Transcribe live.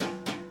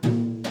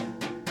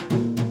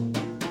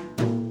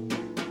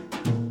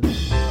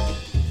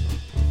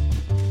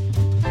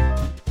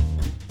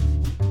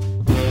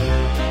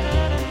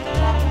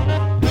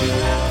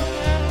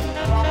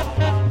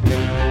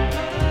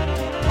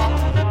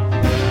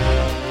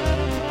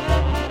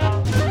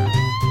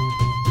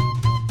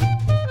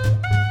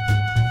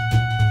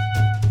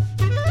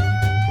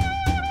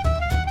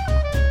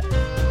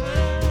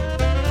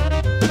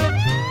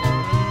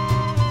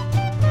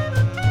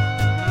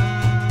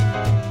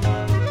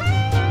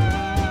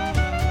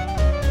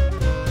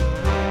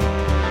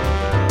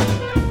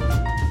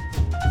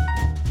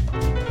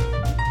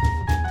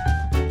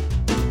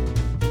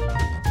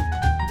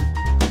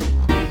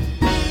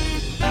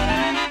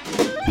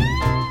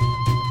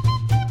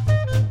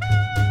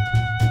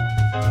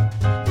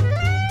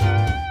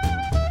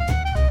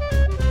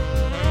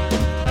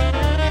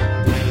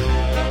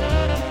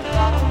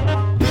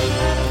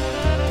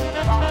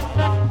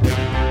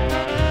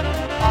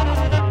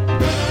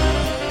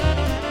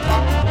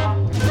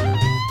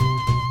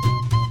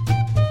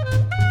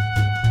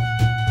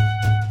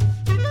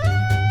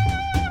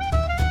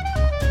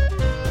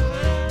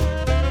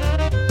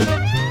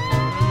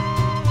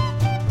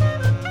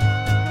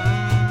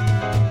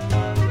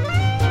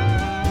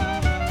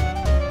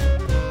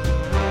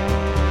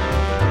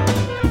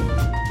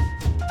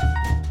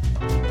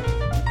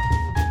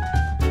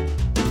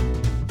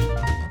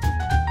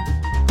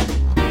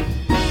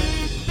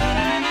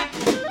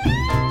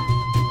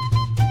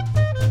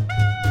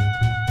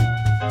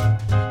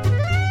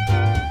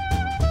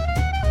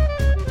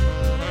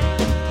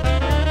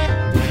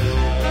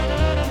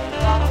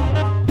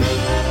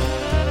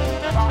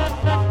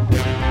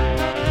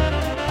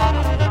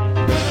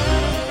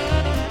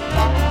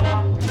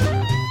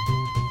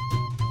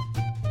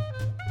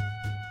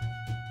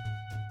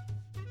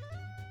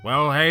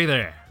Well, hey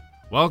there.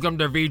 Welcome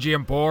to VG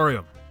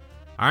Emporium.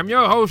 I'm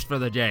your host for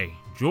the day,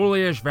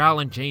 Julius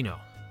Valentino.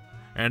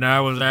 And I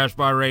was asked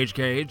by Rage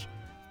Cage,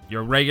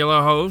 your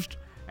regular host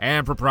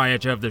and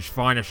proprietor of this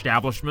fine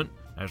establishment,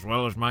 as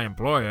well as my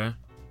employer,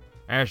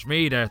 asked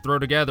me to throw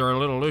together a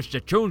little list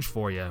of tunes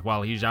for you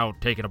while he's out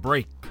taking a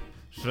break.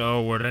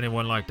 So, would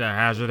anyone like to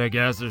hazard a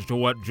guess as to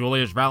what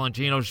Julius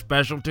Valentino's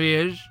specialty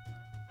is?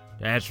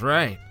 That's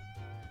right.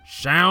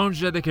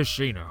 Sounds at the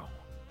casino.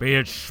 Be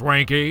it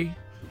swanky,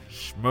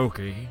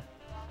 smoky,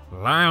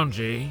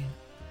 loungy,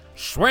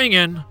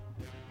 swinging,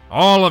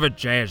 all of it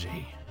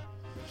jazzy.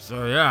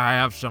 So yeah, I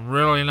have some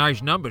really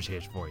nice numbers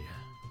here for you.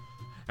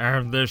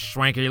 And this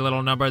swanky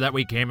little number that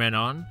we came in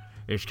on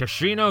is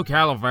Casino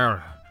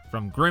Calavera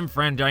from Grim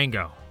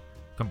Fandango,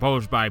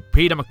 composed by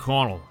Peter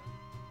McConnell.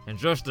 And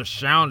just the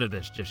sound of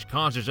this just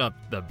conjures up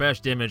the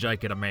best image I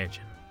could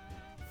imagine.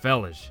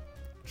 Fellas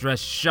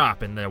dressed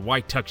sharp in their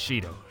white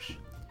tuxedos.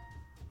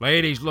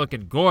 Ladies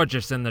looking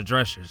gorgeous in their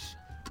dresses.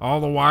 All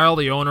the while,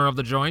 the owner of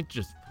the joint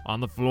just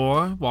on the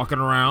floor, walking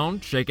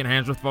around, shaking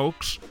hands with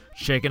folks,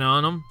 shaking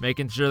on them,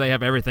 making sure they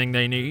have everything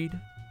they need.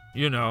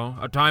 You know,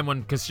 a time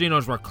when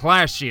casinos were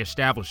classy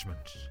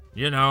establishments.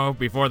 You know,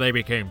 before they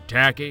became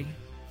tacky,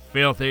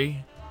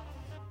 filthy,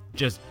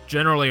 just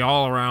generally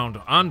all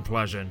around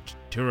unpleasant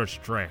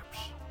tourist traps.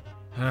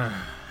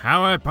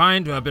 How I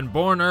pine to have been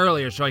born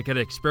earlier so I could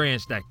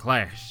experience that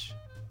class.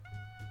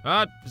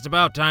 But it's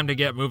about time to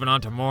get moving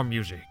on to more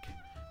music.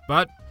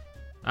 But,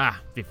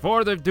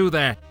 before they do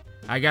that,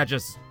 I got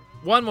just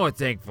one more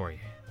thing for you.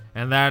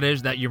 And that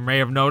is that you may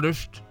have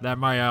noticed that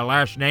my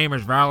last name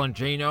is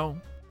Valentino.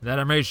 That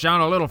it may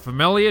sound a little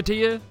familiar to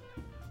you.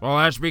 Well,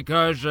 that's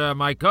because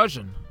my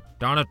cousin,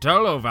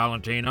 Donatello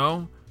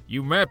Valentino,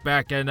 you met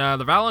back in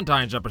the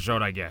Valentine's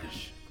episode, I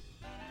guess.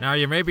 Now,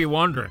 you may be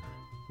wondering,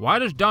 why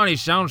does Donnie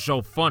sound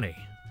so funny?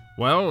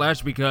 Well,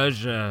 that's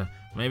because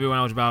maybe when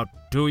I was about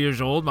 2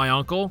 years old, my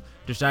uncle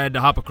decided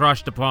to hop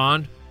across the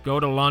pond, go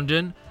to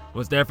London,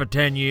 was there for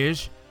 10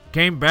 years,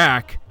 came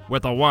back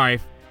with a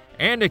wife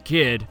and a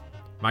kid,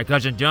 my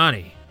cousin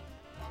Donnie.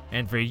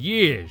 And for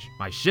years,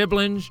 my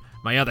siblings,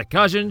 my other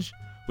cousins,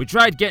 we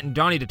tried getting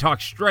Donnie to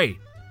talk straight.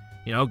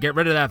 You know, get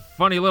rid of that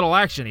funny little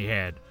accent he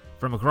had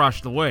from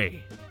across the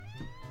way.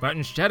 But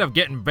instead of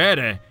getting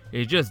better,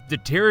 he just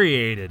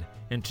deteriorated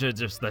into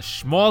just the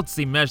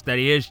schmaltzy mess that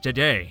he is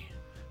today.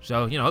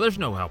 So, you know, there's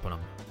no helping him.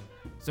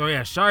 So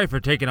yeah, sorry for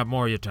taking up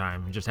more of your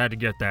time. Just had to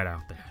get that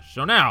out there.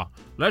 So now,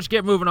 let's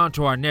get moving on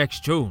to our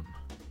next tune.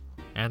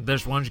 And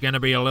this one's gonna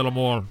be a little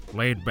more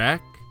laid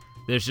back.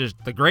 This is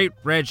The Great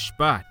Red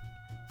Spot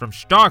from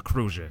Star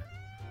Cruiser,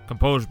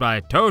 composed by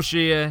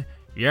Toshia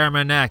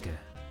Yamanaka.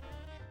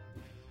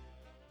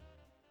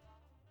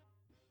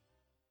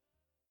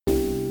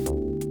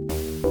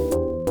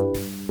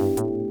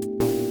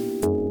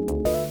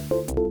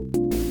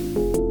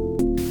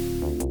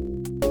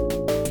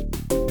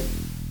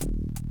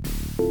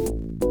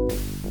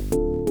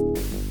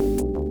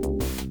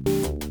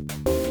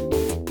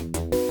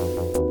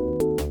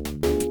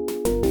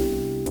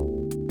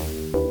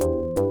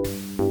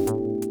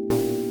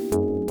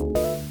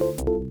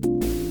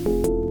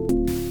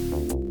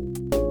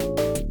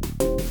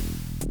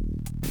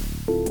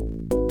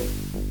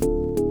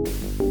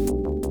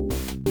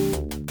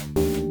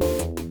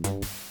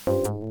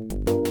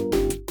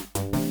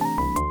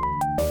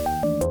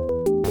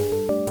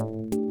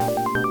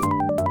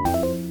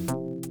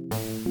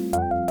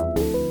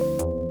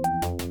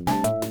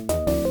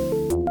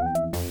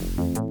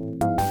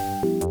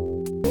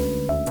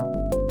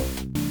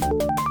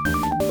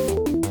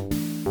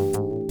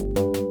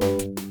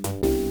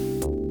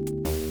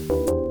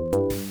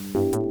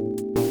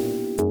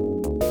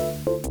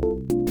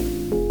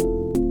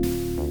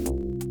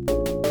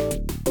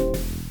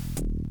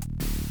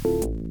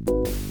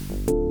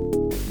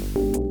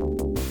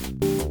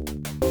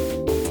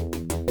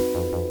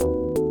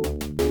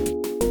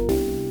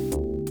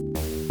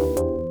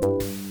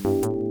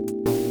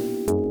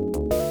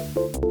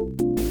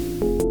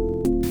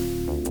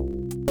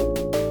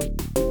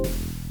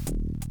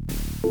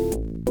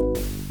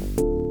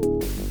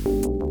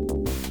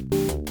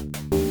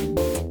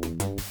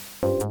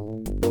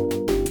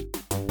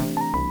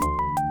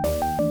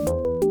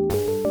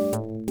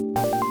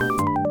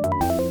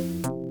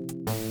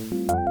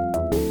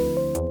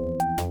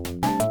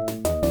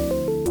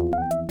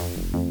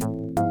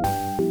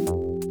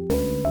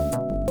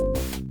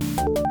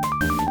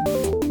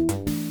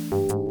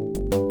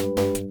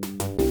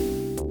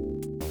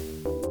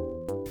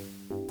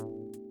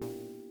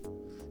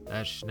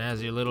 That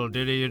snazzy little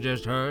ditty you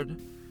just heard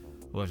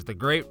was The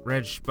Great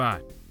Red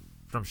Spot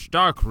from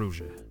Star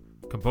Cruiser,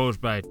 composed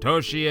by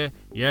Toshia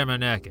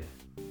Yamanaka.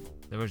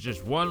 There was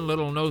just one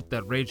little note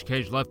that Rage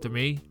Cage left to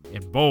me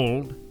in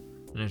bold,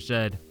 and it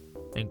said,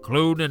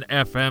 include an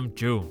FM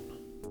tune.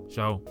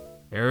 So,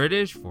 here it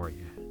is for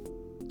you.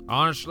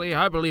 Honestly,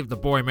 I believe the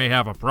boy may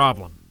have a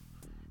problem,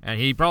 and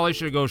he probably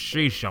should go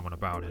see someone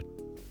about it.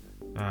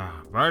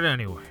 But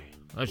anyway,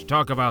 let's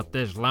talk about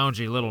this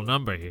loungy little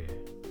number here.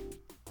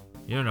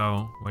 You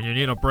know, when you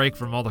need a break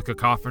from all the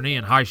cacophony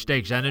and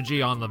high-stakes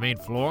energy on the main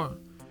floor,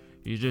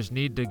 you just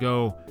need to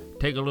go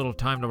take a little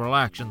time to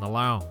relax in the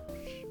lounge.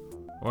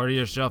 Order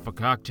yourself a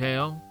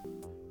cocktail,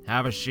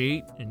 have a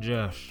seat, and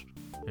just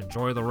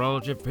enjoy the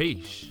relative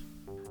peace.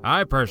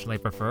 I personally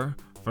prefer,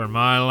 for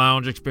my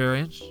lounge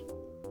experience,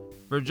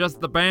 for just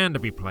the band to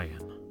be playing.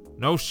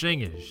 No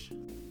singers.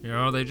 You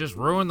know, they just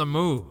ruin the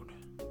mood.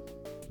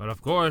 But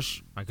of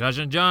course, my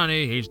cousin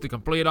Johnny, he's the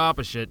complete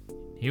opposite.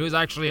 He was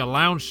actually a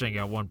lounge singer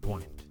at one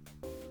point.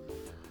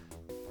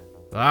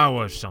 That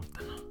was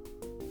something.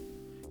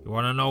 You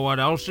want to know what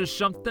else is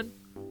something?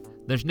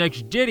 This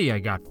next ditty I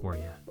got for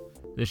you.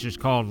 This is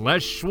called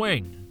Let's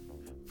Swing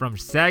from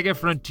Saga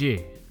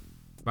Frontier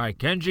by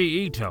Kenji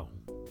Ito.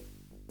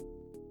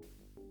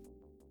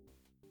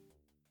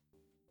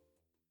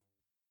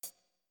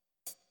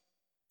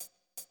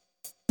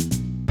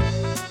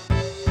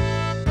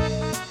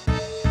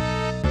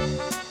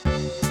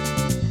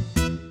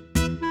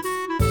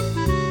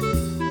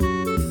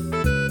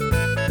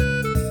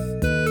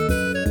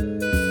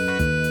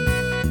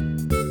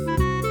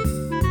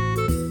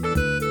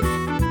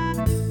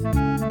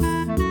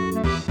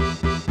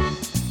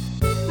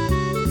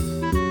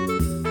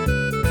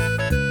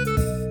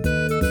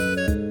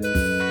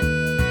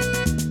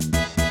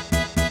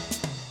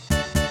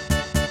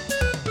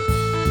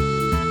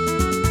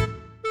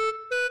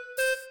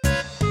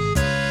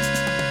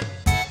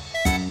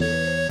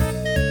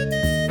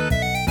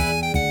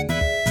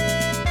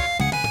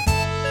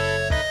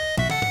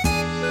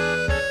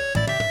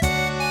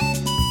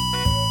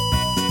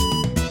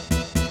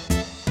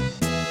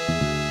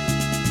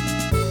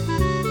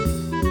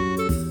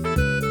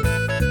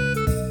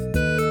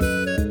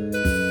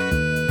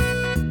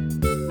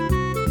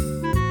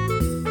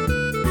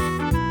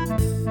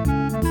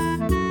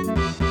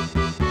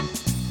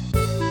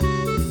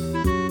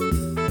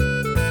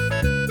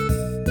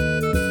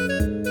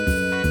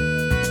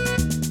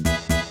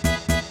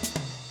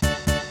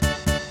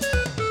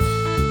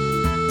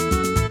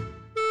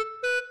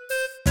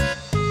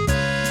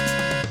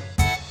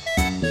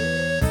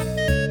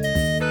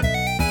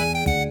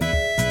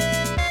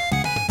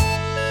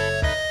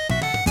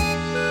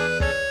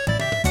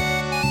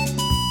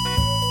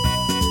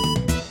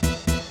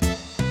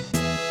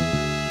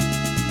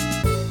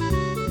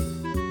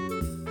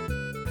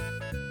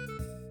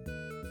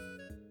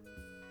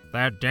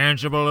 That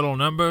danceable little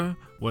number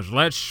was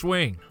Let's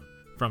Swing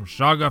from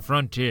Saga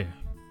Frontier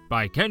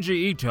by Kenji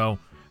Ito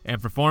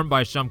and performed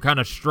by some kind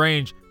of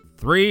strange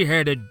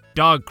three-headed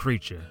dog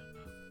creature,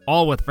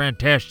 all with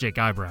fantastic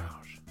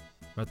eyebrows.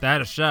 But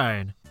that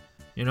aside,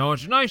 you know,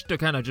 it's nice to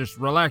kind of just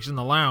relax in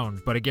the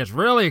lounge, but it gets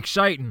really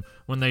exciting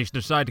when they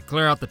decide to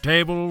clear out the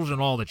tables and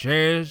all the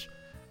chairs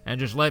and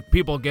just let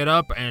people get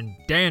up and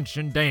dance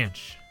and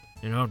dance.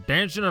 You know,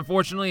 dancing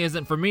unfortunately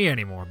isn't for me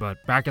anymore,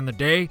 but back in the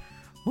day,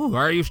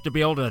 I used to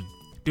be able to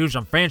do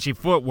some fancy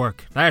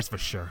footwork, that's for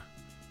sure.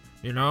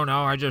 You know,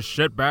 now I just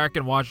sit back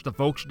and watch the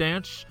folks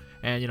dance,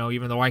 and, you know,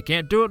 even though I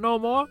can't do it no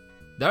more,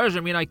 that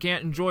doesn't mean I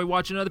can't enjoy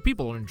watching other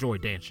people enjoy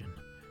dancing.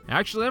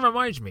 Actually, that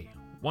reminds me,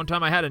 one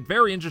time I had a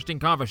very interesting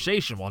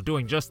conversation while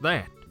doing just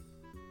that.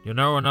 You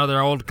know,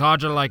 another old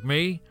codger like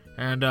me,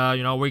 and,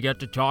 you know, we get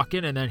to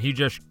talking, and then he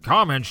just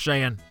comments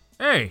saying,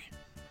 "Hey,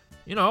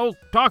 you know,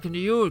 talking to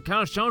you, it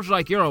kind of sounds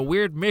like you're a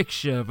weird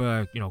mix of,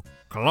 you know,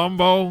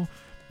 Columbo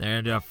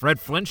and Fred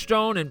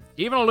Flintstone, and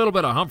even a little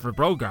bit of Humphrey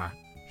Bogart,"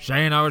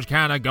 saying I was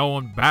kind of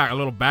going back, a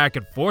little back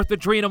and forth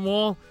between them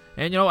all,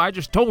 and, you know, I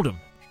just told him,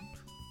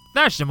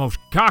 that's the most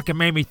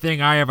cockamamie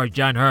thing I ever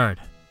done heard.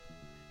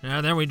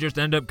 And then we just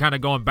end up kind of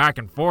going back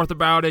and forth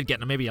about it,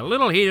 getting maybe a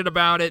little heated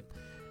about it,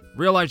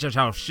 realize just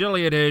how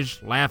silly it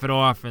is, laugh it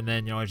off, and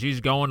then, you know, as he's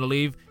going to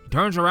leave, he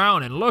turns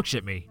around and looks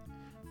at me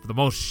with the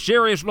most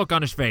serious look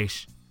on his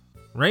face,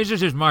 raises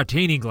his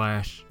martini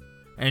glass,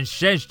 and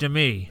says to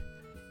me,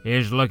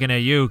 "Here's looking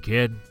at you,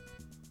 kid,"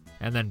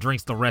 and then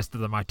drinks the rest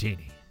of the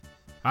martini.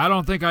 I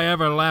don't think I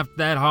ever laughed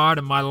that hard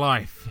in my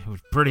life. It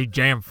was pretty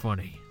damn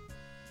funny.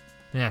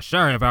 Yeah,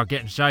 sorry about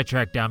getting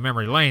sidetracked down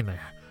memory lane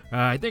there.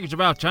 I think it's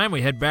about time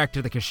we head back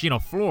to the casino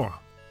floor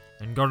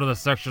and go to the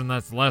section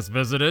that's less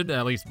visited,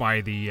 at least by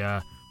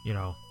the, you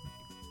know,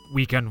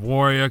 weekend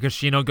warrior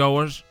casino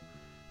goers,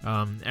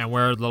 and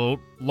where the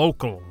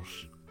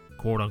locals,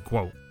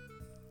 quote-unquote,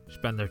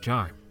 spend their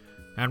time.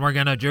 And we're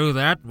gonna do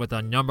that with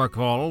a number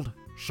called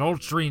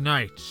Sultry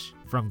Nights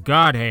from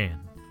God Hand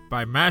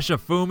by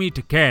Masafumi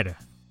Takeda.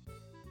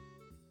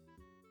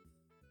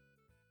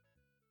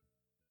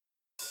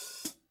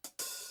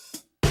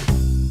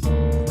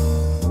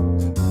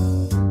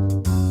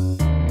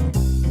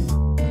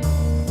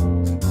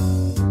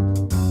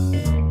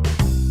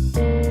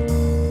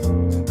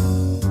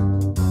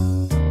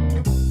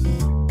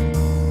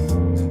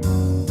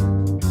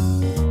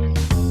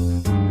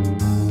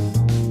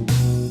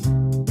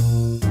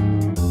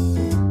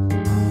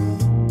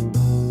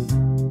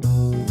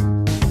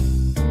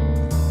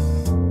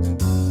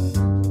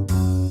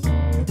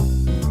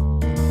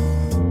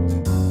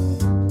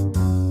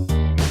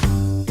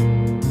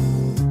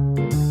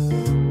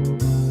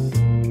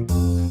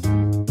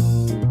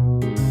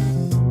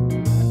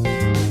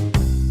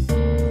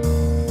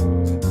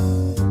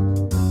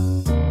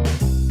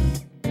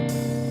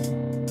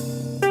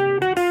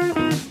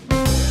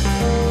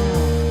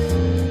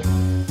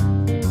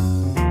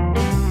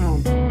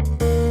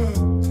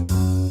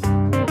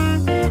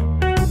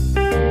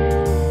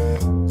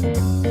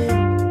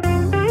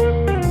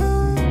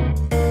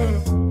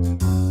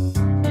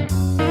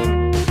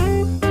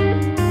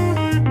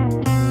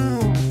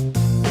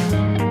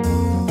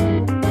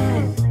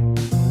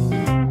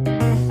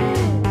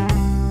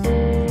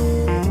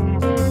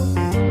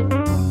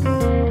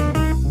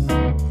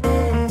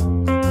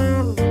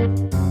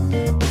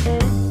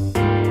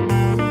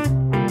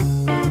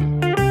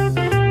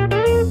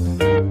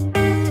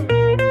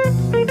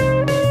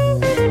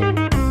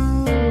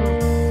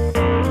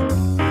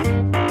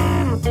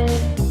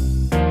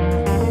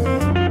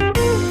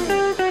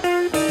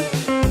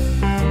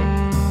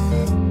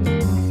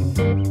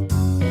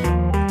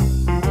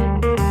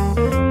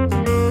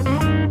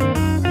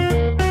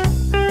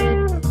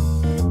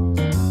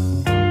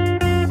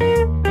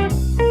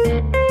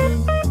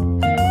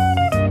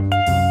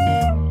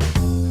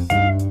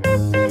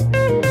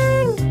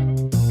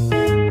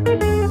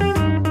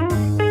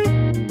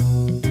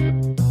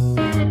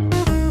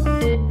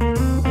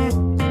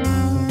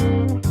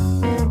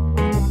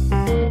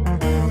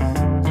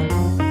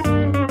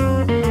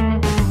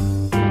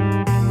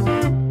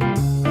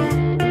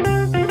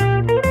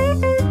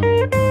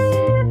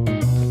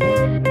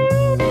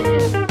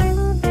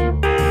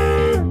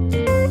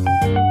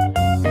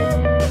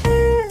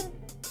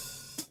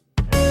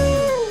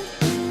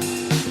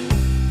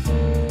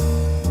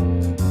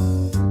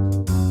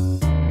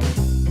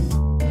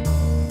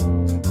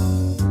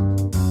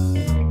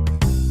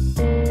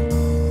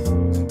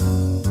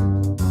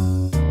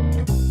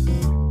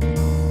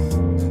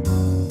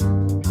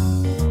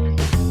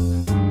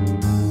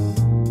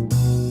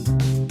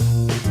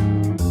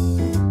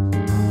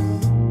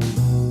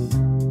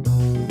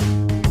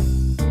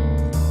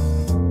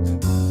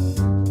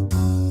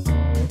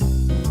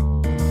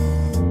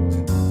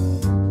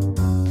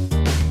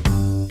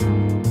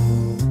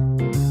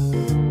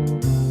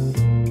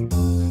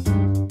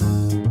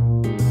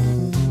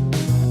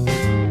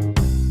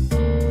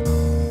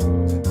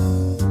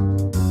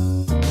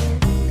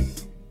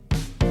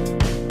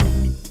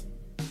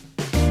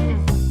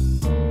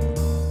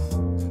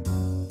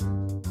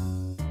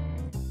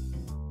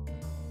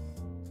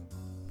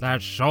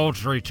 That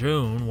sultry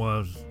tune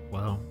was,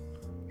 well,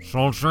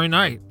 Sultry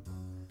Night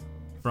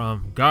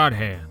from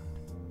Godhand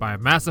by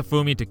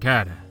Masafumi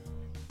Takada.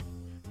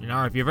 You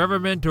know, if you've ever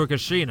been to a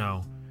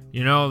casino,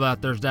 you know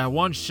that there's that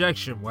one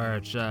section where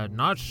it's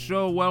not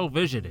so well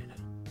visited.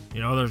 You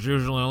know, there's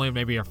usually only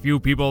maybe a few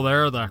people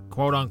there, the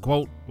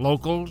quote-unquote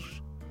locals.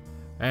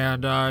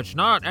 And it's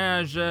not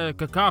as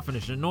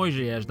cacophonous and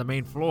noisy as the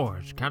main floor.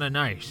 It's kind of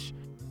nice.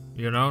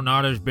 You know,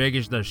 not as big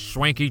as the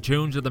swanky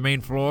tunes of the main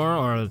floor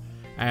or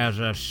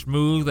as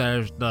smooth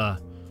as the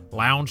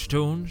lounge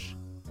tunes.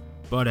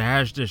 But it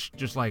has this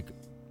just like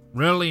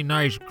really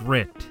nice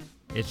grit.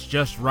 It's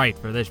just right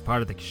for this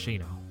part of the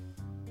casino.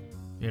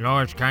 You know,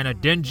 it's kind of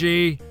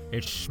dingy,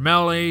 it's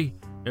smelly,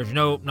 there's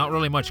not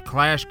really much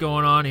class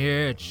going on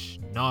here. It's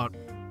dark,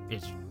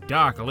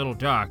 a little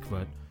dark,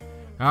 but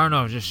I don't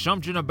know, just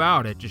something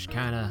about it just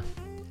kind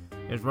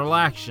of is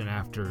relaxing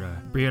after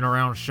being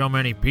around so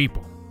many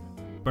people.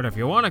 But if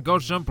you want to go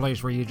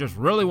someplace where you just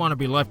really want to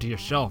be left to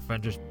yourself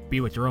and just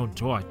be with your own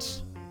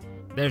thoughts,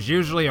 there's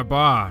usually a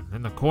bar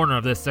in the corner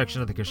of this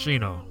section of the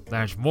casino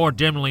that's more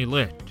dimly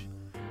lit.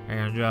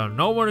 And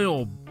nobody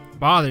will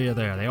bother you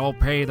there. They all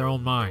pay their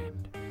own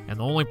mind. And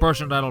the only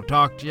person that'll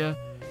talk to you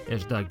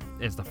is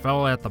the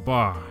fella at the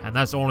bar. And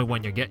that's only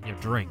when you're getting your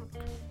drink.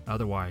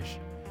 Otherwise,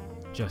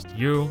 just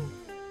you,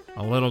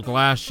 a little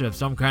glass of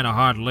some kind of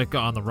hard liquor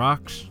on the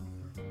rocks,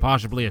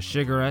 possibly a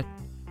cigarette,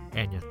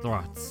 and your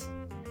thoughts.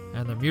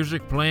 And the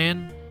music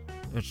playing,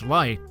 it's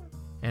light,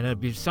 and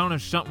it'd be sounding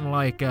something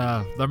like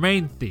the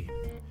main theme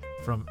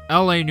from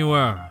L.A.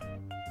 Noir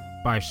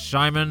by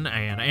Simon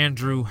and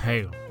Andrew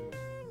Hale.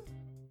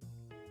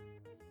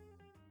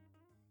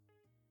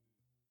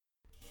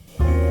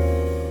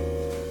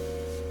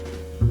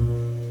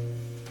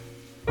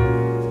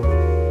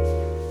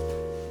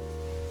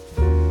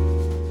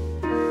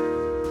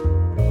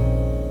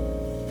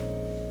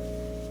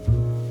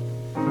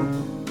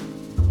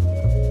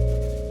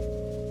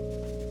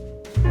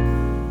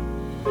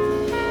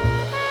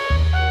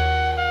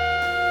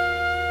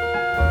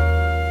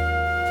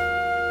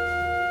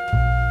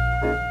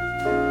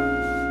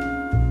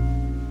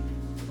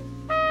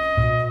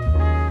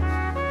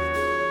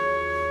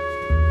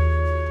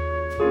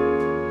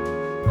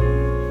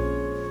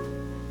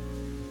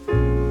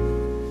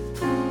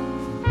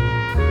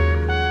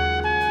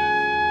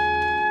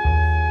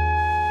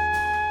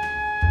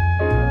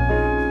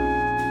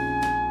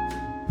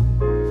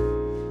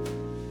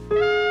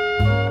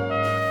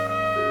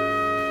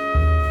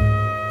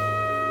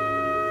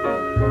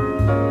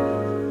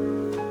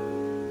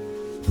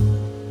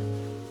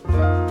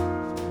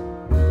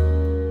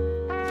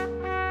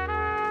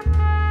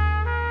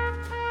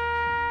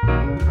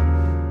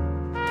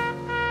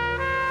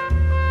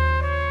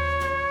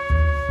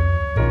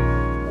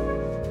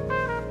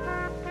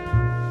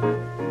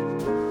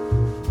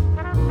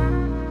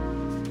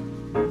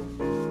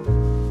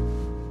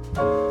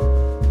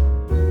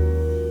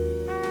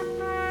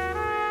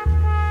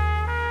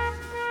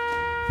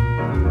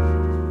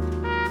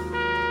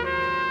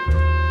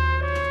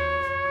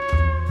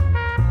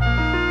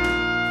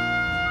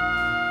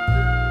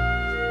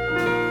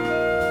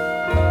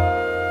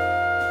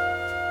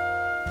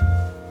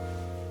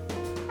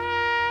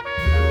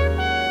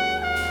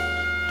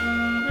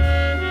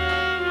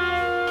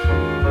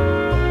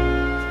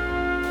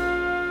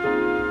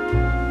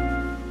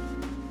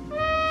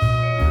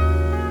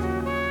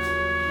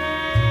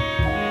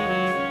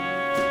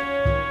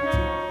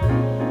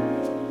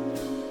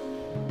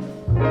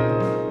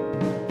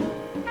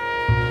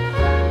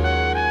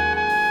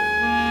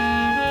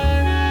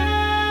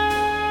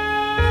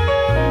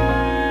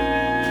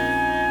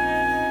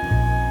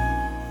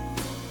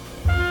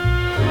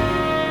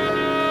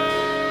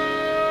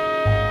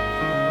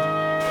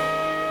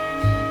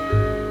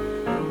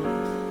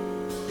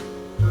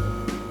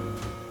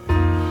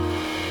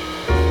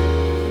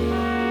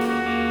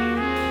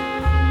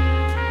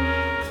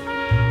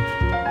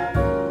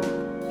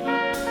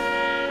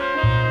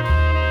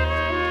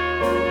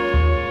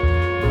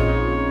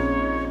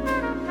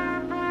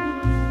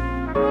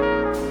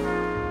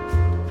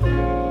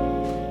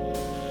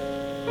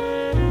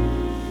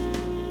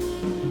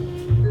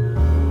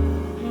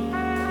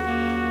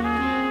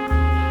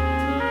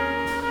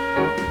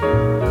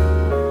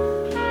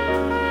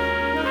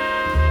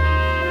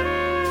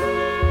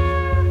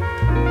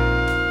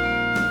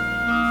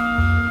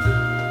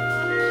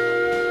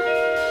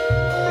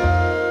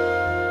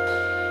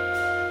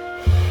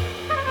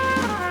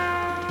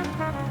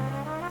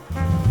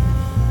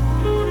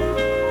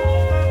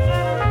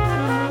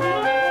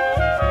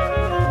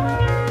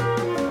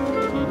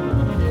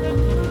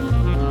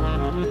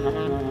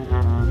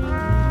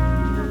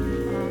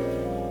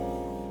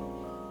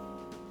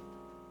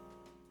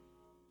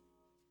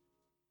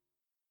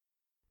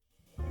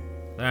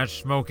 That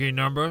smoky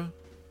number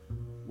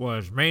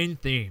was Main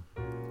Theme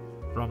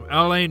from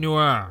L.A.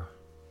 Noir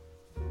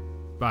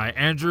by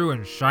Andrew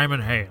and Simon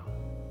Hale.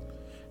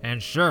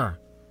 And sure,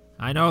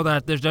 I know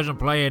that this doesn't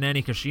play in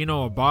any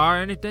casino or bar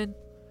or anything,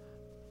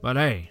 but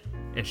hey,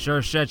 it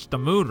sure sets the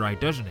mood right,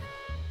 doesn't it?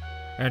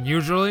 And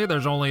usually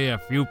there's only a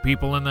few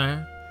people in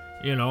there.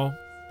 You know,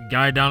 the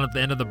guy down at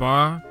the end of the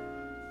bar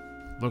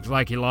looks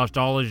like he lost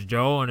all his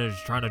dough and is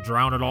trying to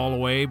drown it all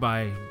away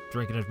by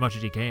drinking as much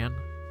as he can.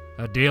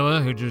 A dealer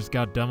who just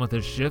got done with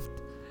his shift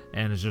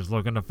and is just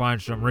looking to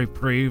find some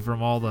reprieve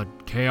from all the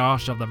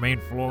chaos of the main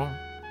floor.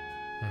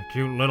 A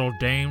cute little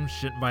dame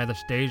sitting by the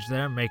stage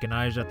there making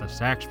eyes at the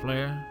sax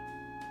player,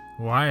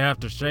 who I have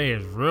to say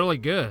is really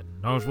good,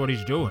 knows what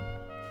he's doing.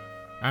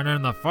 And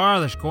in the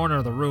farthest corner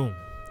of the room,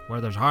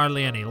 where there's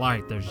hardly any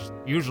light, there's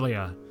usually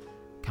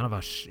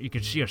you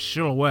can see a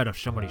silhouette of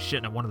somebody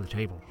sitting at one of the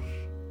tables.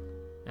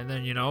 And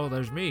then,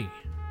 there's me,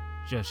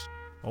 just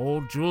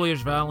old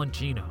Julius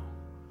Valentino,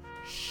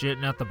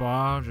 sitting at the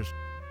bar, just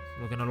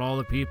looking at all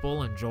the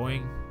people,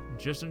 enjoying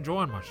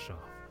myself,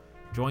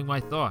 enjoying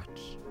my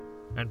thoughts.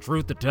 And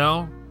truth to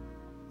tell,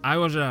 I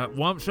was at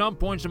some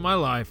points in my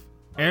life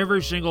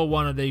every single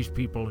one of these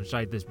people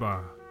inside this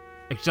bar,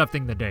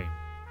 excepting the dame.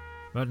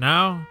 But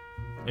now,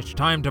 it's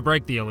time to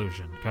break the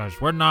illusion, because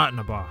we're not in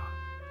a bar.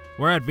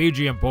 We're at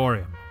VG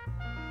Emporium,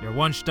 your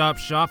one-stop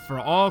shop for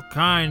all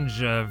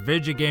kinds of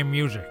video game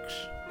musics.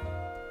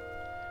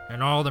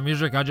 And all the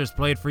music I just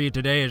played for you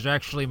today is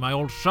actually my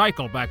old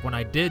cycle back when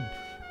I did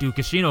do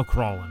casino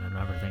crawling and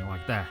everything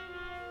like that.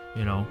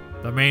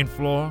 The main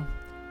floor,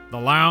 the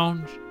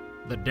lounge,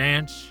 the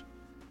dance,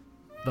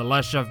 the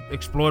less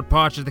explored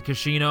parts of the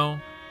casino,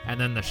 and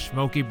then the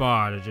smoky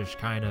bar to just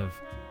kind of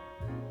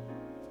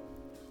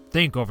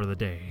think over the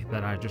day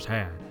that I just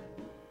had.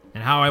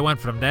 And how I went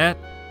from that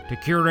to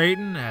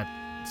curating at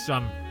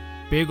some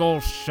big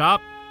old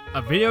shop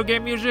of video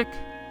game music?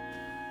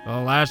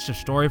 Well, that's a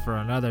story for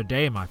another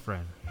day, my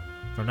friend.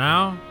 For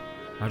now,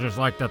 I'd just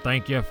like to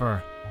thank you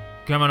for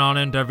coming on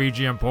into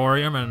VG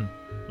Emporium and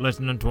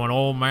listening to an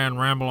old man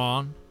ramble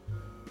on.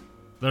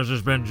 This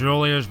has been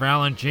Julius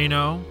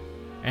Valentino,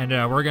 and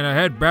we're going to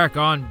head back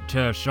on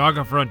to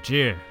Saga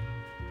Frontier.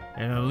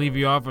 And I'll leave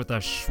you off with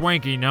a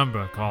swanky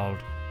number called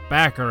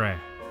Baccarat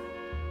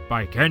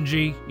by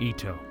Kenji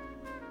Ito.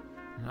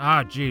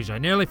 Jeez, I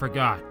nearly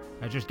forgot.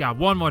 I just got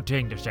one more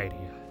thing to say to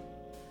you.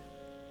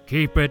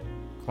 Keep it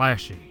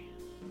classy.